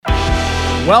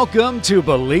Welcome to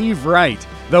Believe Right,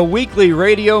 the weekly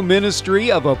radio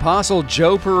ministry of Apostle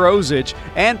Joe Perozich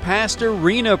and Pastor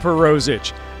Rena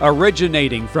Perozich,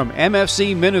 originating from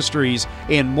MFC Ministries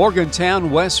in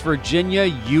Morgantown, West Virginia,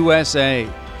 USA.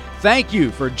 Thank you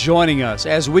for joining us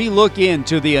as we look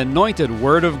into the anointed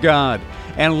Word of God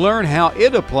and learn how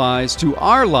it applies to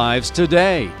our lives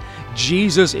today.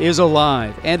 Jesus is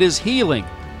alive and is healing,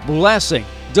 blessing,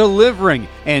 delivering,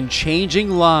 and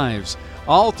changing lives,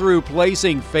 all through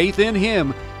placing faith in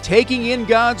Him, taking in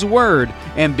God's Word,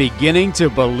 and beginning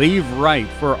to believe right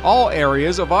for all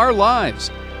areas of our lives.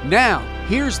 Now,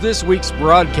 here's this week's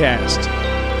broadcast.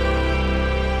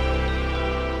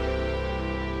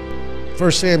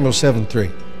 1 Samuel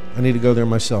 7:3. I need to go there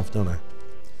myself, don't I?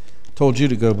 Told you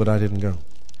to go, but I didn't go.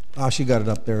 Oh, she got it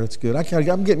up there. That's good.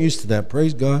 I'm getting used to that.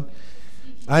 Praise God.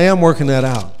 I am working that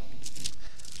out.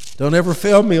 Don't ever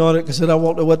fail me on it, because then I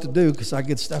won't know what to do, because I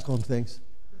get stuck on things.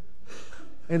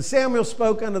 And Samuel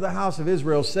spoke unto the house of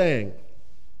Israel, saying,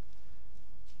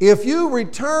 If you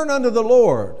return unto the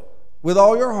Lord with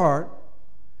all your heart,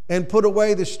 and put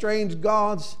away the strange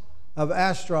gods of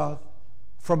Ashtaroth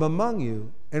from among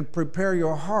you, and prepare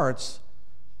your hearts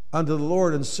unto the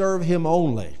Lord, and serve Him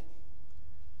only,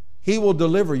 He will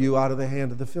deliver you out of the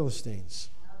hand of the Philistines.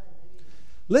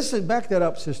 Listen, back that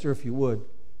up, sister, if you would.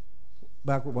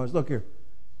 Backward ones. Look here.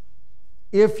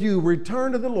 If you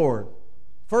return to the Lord,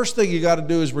 first thing you got to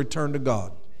do is return to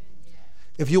God.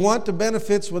 If you want the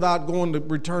benefits without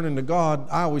returning to God,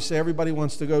 I always say everybody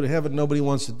wants to go to heaven, nobody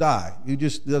wants to die. It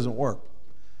doesn't work.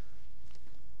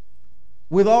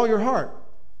 With all your heart.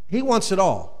 He wants it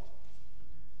all.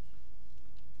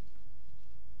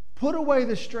 Put away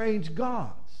the strange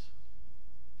gods.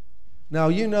 Now,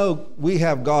 you know, we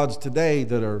have gods today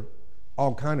that are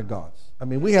all kind of gods. I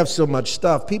mean, we have so much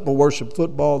stuff. People worship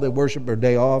football. They worship their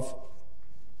day off.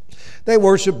 They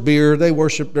worship beer. They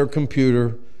worship their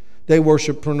computer. They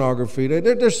worship pornography.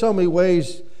 There's so many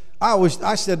ways.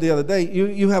 I said the other day,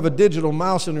 you have a digital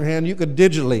mouse in your hand. You could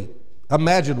digitally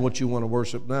imagine what you want to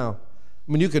worship now.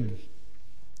 I mean, you could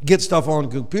get stuff on a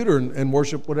computer and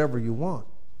worship whatever you want.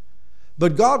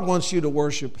 But God wants you to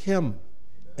worship Him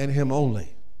and Him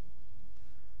only.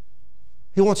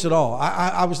 He wants it all.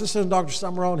 I was listening to Dr.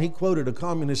 Summerall, and he quoted a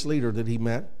communist leader that he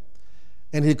met.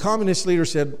 And the communist leader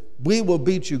said, "We will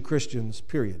beat you, Christians,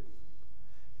 period."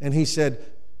 And he said,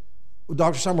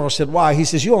 Dr. Summerall said, "Why?" He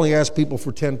says, "You only ask people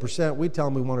for 10%. We tell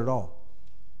them we want it all."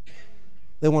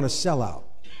 They want a sellout.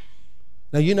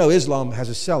 Now, you know Islam has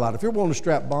a sellout. If you're willing to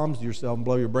strap bombs to yourself and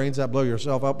blow your brains out, blow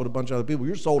yourself up with a bunch of other people,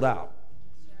 you're sold out.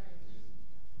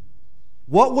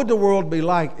 What would the world be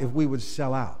like if we would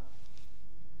sell out?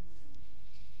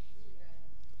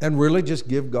 And really just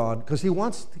give God, because He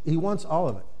wants all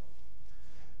of it.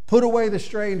 Put away the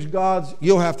strange gods.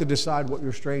 You'll have to decide what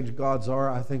your strange gods are.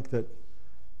 I think that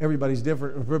everybody's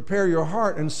different. Prepare your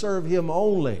heart and serve Him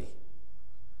only.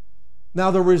 Now,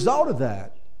 the result of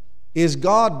that is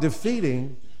God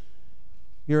defeating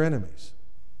your enemies.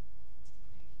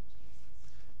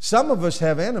 Some of us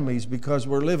have enemies because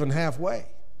we're living halfway.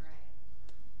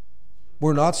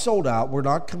 We're not sold out. We're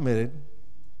not committed.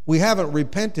 We haven't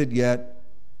repented yet.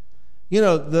 You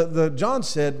know, John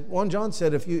said,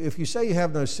 if you say you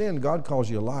have no sin, God calls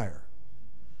you a liar.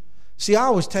 See, I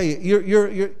always tell you,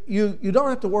 you don't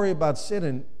have to worry about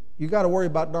sinning. You got to worry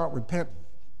about not repenting.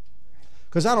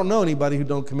 Because I don't know anybody who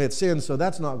don't commit sin, so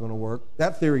that's not going to work.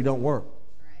 That theory don't work.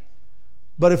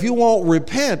 But if you won't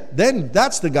repent, then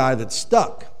that's the guy that's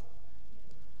stuck.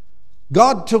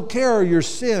 God took care of your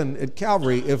sin at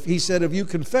Calvary. If He said, if you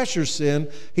confess your sin,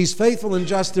 He's faithful and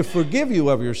just to forgive you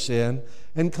of your sin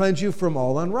and cleanse you from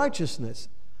all unrighteousness.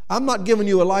 I'm not giving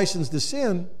you a license to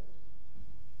sin,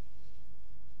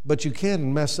 but you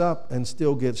can mess up and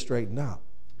still get straightened out,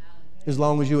 as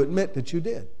long as you admit that you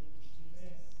did.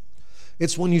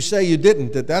 It's when you say you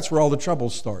didn't that's where all the trouble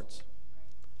starts.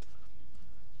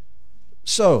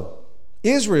 So,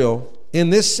 Israel, in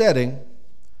this setting,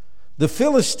 the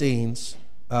Philistines,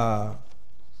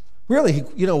 really,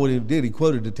 you know what he did? He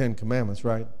quoted the 10 Commandments,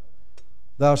 right?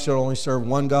 Thou shalt only serve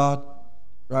one God,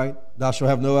 right? Thou shalt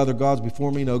have no other gods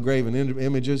before me, no graven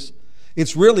images.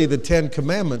 It's really the 10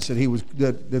 Commandments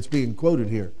that's being quoted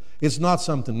here. It's not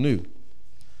something new.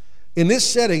 In this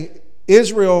setting,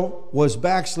 Israel was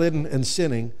backslidden and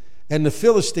sinning, and the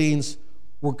Philistines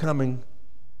were coming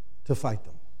to fight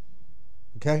them.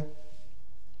 Okay?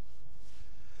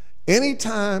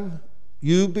 Anytime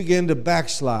you begin to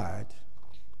backslide,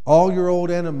 all your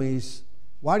old enemies,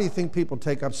 why do you think people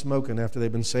take up smoking after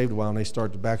they've been saved a while and they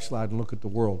start to backslide and look at the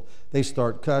world? They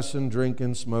start cussing,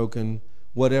 drinking, smoking,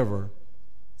 whatever.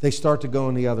 They start to go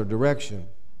in the other direction.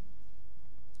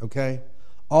 Okay?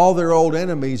 all their old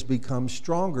enemies become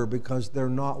stronger because they're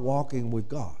not walking with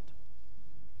God.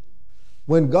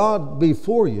 When God be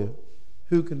for you,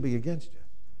 who can be against you?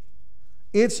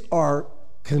 It's our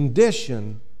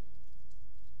condition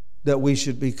that we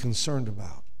should be concerned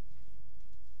about.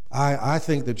 I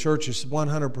think the church is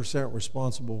 100%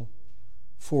 responsible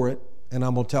for it. And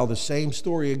I'm going to tell the same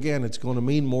story again. It's going to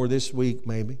mean more this week,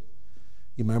 maybe.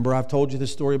 You remember I've told you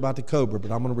this story about the cobra, but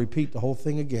I'm going to repeat the whole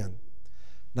thing again.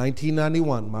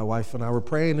 1991, my wife and I were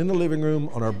praying in the living room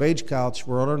on our beige couch.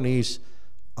 We're on our knees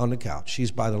on the couch.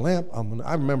 She's by the lamp.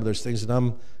 I remember those things, and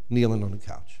I'm kneeling on the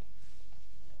couch.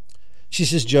 She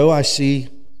says, Joe, I see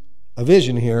a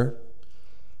vision here.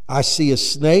 I see a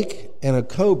snake and a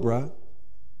cobra.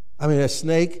 A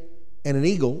snake and an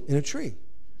eagle in a tree.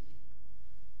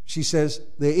 She says,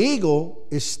 the eagle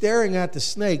is staring at the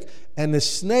snake, and the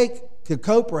snake, the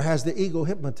cobra, has the eagle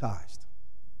hypnotized.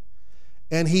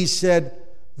 And he said,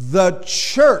 the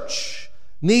church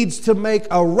needs to make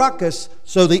a ruckus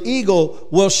so the eagle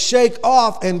will shake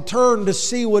off and turn to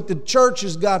see what the church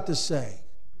has got to say.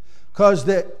 Because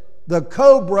the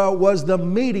cobra was the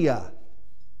media.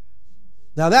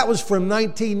 Now that was from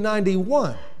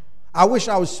 1991. I wish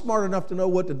I was smart enough to know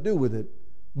what to do with it,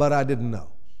 but I didn't know.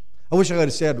 I wish I could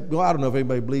have said, well, I don't know if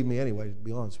anybody believed me anyway, to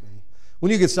be honest with you. When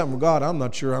you get something from God, I'm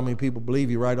not sure how many people believe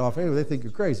you right off. Anyway, they think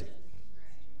you're crazy.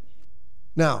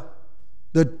 Now,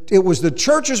 it was the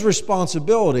church's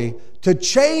responsibility to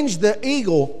change the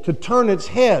eagle to turn its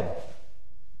head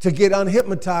to get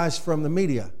unhypnotized from the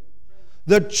media.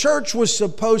 The church was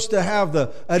supposed to have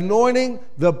the anointing,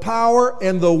 the power,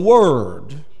 and the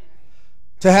word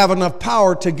to have enough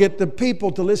power to get the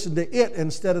people to listen to it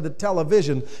instead of the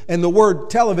television. And the word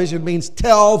television means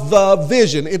tell the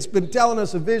vision. It's been telling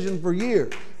us a vision for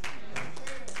years.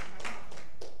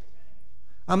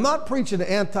 I'm not preaching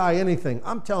anti-anything.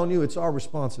 I'm telling you it's our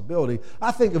responsibility.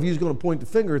 I think if you're going to point the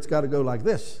finger, it's got to go like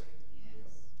this.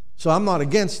 So I'm not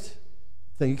against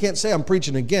things. You can't say I'm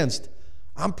preaching against.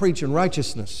 I'm preaching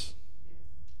righteousness.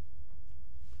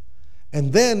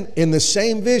 And then in the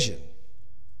same vision,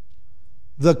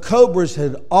 the cobras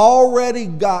had already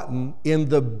gotten in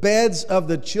the beds of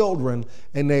the children,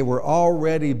 and they were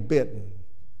already bitten.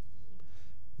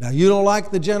 Now, you don't like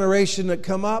the generation that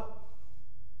come up?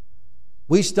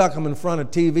 We stuck them in front of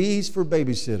TVs for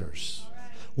babysitters.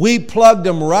 We plugged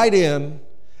them right in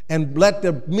and let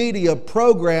the media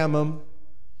program them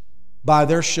by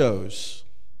their shows.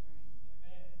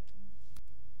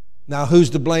 Now, who's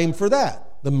to blame for that?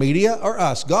 The media or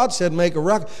us? God said make a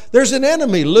ruckus. There's an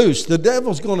enemy loose. The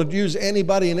devil's going to use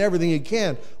anybody and everything he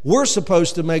can. We're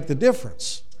supposed to make the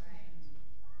difference.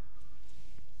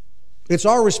 It's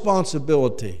our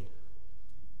responsibility.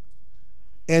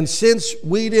 And since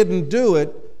we didn't do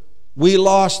it, we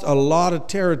lost a lot of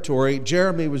territory.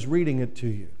 Jeremy was reading it to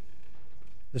you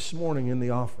this morning in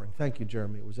the offering. Thank you,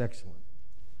 Jeremy. It was excellent.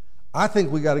 I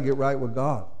think we got to get right with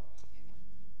God.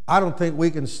 I don't think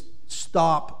we can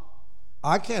stop.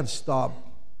 I can't stop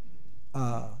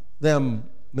them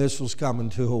missiles coming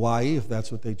to Hawaii if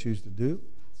that's what they choose to do.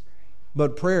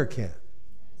 But prayer can.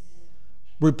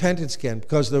 Repentance can.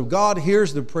 Because God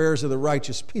hears the prayers of the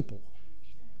righteous people.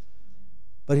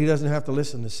 But He doesn't have to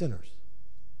listen to sinners.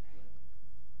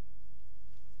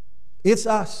 It's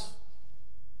us.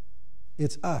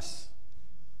 It's us.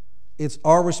 It's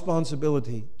our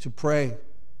responsibility to pray,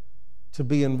 to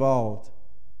be involved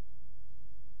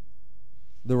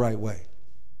the right way.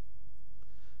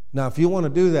 Now, if you want to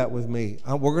do that with me,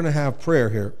 we're going to have prayer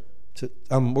here.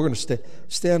 We're going to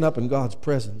stand up in God's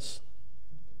presence.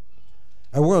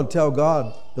 And we're going to tell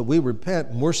God that we repent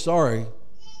and we're sorry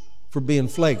for being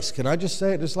flakes. Can I just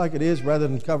say it just like it is rather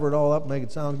than cover it all up and make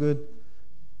it sound good?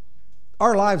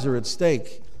 Our lives are at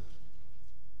stake.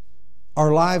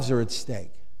 Our lives are at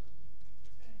stake.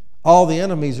 All the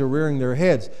enemies are rearing their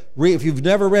heads. If you've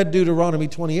never read Deuteronomy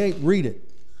 28, read it.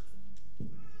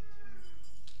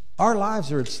 Our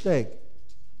lives are at stake.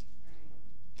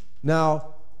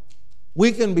 Now,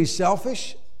 we can be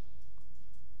selfish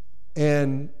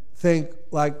and think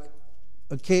like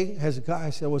a king,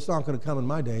 Hezekiah said, well, it's not going to come in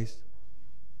my days.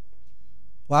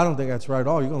 Well, I don't think that's right at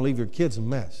all. You're going to leave your kids a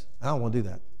mess. I don't want to do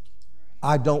that.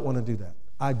 I don't want to do that.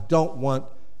 I don't want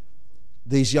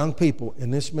these young people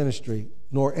in this ministry,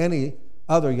 nor any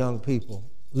other young people,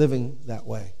 living that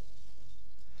way.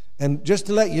 And just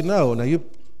to let you know, now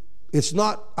it's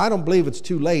not, I don't believe it's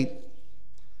too late.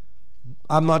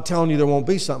 I'm not telling you there won't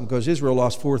be something, because Israel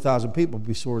lost 4,000 people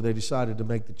before they decided to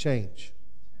make the change.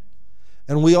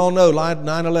 And we all know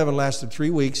 9/11 lasted 3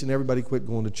 weeks and everybody quit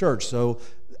going to church. So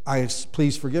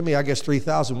please forgive me, I guess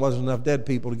 3,000 wasn't enough dead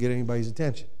people to get anybody's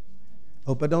attention.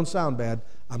 Hope I don't sound bad.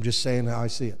 I'm just saying how I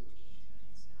see it.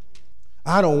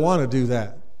 I don't want to do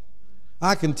that.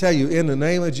 I can tell you, in the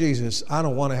name of Jesus, I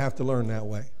don't want to have to learn that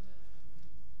way.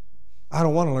 I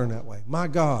don't want to learn that way. My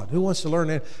God, who wants to learn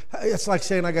that? It's like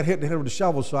saying I got hit in the head with a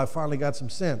shovel, so I finally got some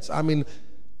sense. I mean,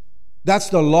 that's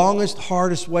the longest,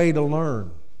 hardest way to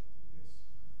learn.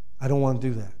 I don't want to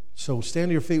do that. So stand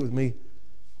to your feet with me,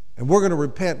 and we're going to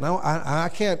repent. Now, I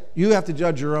can't, you have to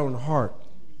judge your own heart.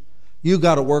 You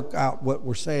got to work out what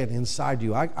we're saying inside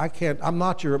you. I can't, I'm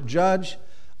not your judge.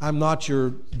 I'm not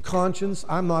your conscience.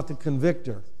 I'm not the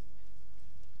convictor.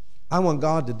 I want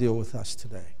God to deal with us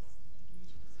today.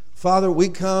 Father, we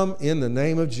come in the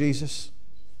name of Jesus.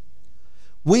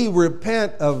 We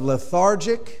repent of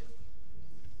lethargic.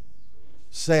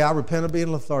 Say, I repent of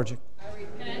being lethargic.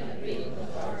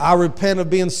 I repent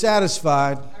of being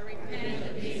satisfied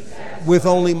with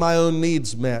only my own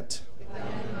needs met.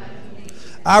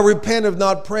 I repent of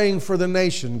not praying for the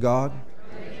nation, God.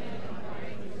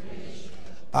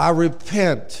 I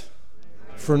repent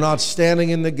for not standing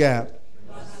in the gap.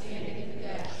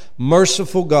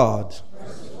 Merciful God,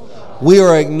 we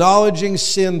are acknowledging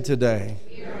sin today.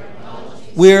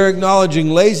 We are acknowledging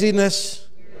laziness,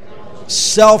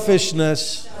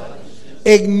 selfishness,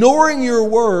 ignoring your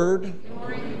word,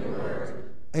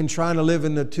 and trying to live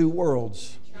in the two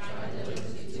worlds.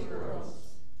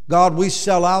 God, we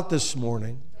sell out this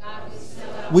morning.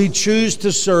 We choose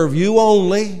to serve you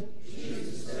only.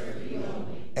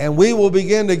 And we will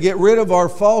begin to get rid of our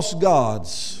false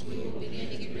gods.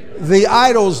 The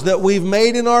idols that we've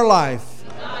made in our life,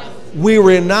 we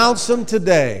renounce them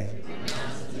today.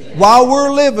 While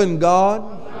we're living,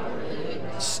 God,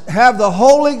 have the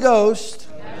Holy Ghost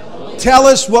tell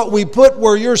us what we put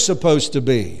where you're supposed to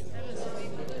be.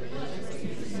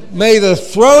 May the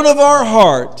throne of our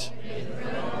heart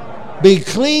be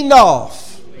cleaned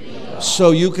off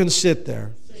so you can sit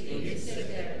there.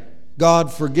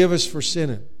 God, forgive us for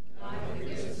sinning.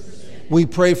 We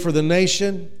pray for the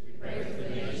nation,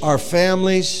 our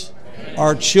families,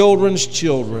 our children's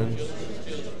children.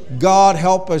 God,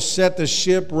 help us set the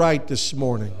ship right this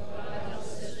morning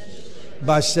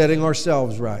by setting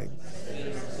ourselves right.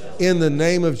 In the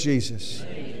name of Jesus,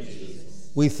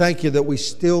 we thank you that we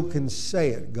still can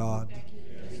say it, God.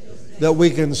 That we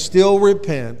can still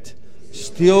repent,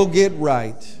 still get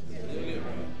right.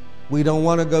 We don't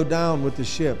want to go down with the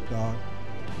ship, God.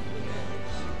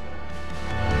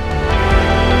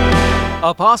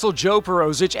 Apostle Joe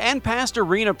Perosic and Pastor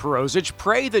Rena Perosic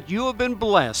pray that you have been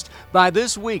blessed by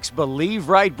this week's Believe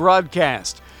Right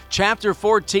broadcast. Chapter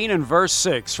 14 and verse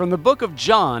 6 from the book of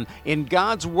John in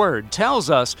God's Word tells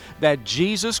us that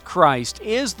Jesus Christ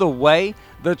is the way,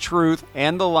 the truth,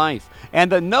 and the life,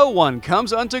 and that no one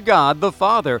comes unto God the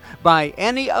Father by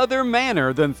any other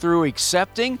manner than through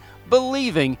accepting,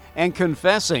 believing, and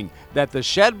confessing that the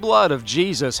shed blood of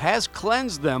Jesus has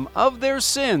cleansed them of their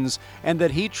sins and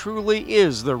that He truly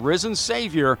is the risen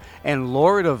Savior and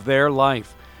Lord of their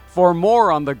life. For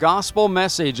more on the gospel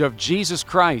message of Jesus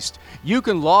Christ, you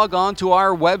can log on to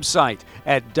our website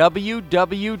at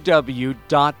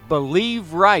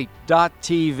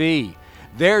www.believeright.tv.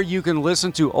 There you can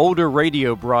listen to older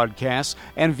radio broadcasts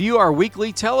and view our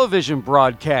weekly television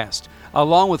broadcast,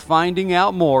 along with finding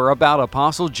out more about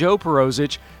Apostle Joe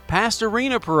Perosic, Pastor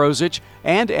Rena Perosic,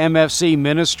 and MFC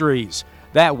Ministries.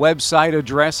 That website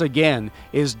address again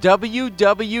is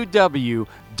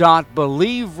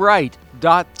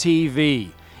www.believeright.tv.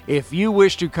 If you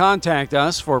wish to contact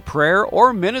us for prayer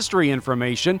or ministry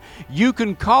information, you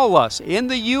can call us in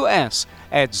the U.S.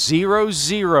 at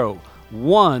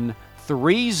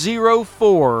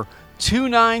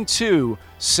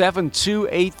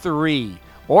 001-304-292-7283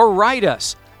 or write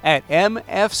us at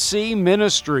MFC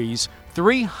Ministries,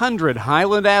 300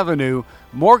 Highland Avenue,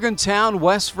 Morgantown,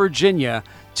 West Virginia,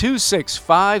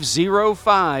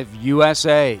 26505,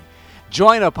 USA.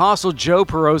 Join Apostle Joe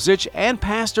Perosic and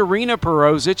Pastor Rena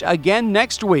Perosic again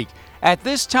next week at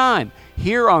this time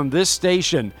here on this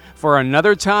station for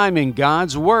another time in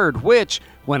God's Word, which,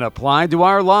 when applied to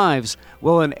our lives,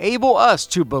 will enable us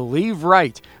to believe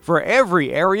right for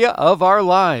every area of our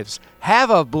lives. Have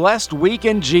a blessed week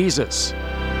in Jesus.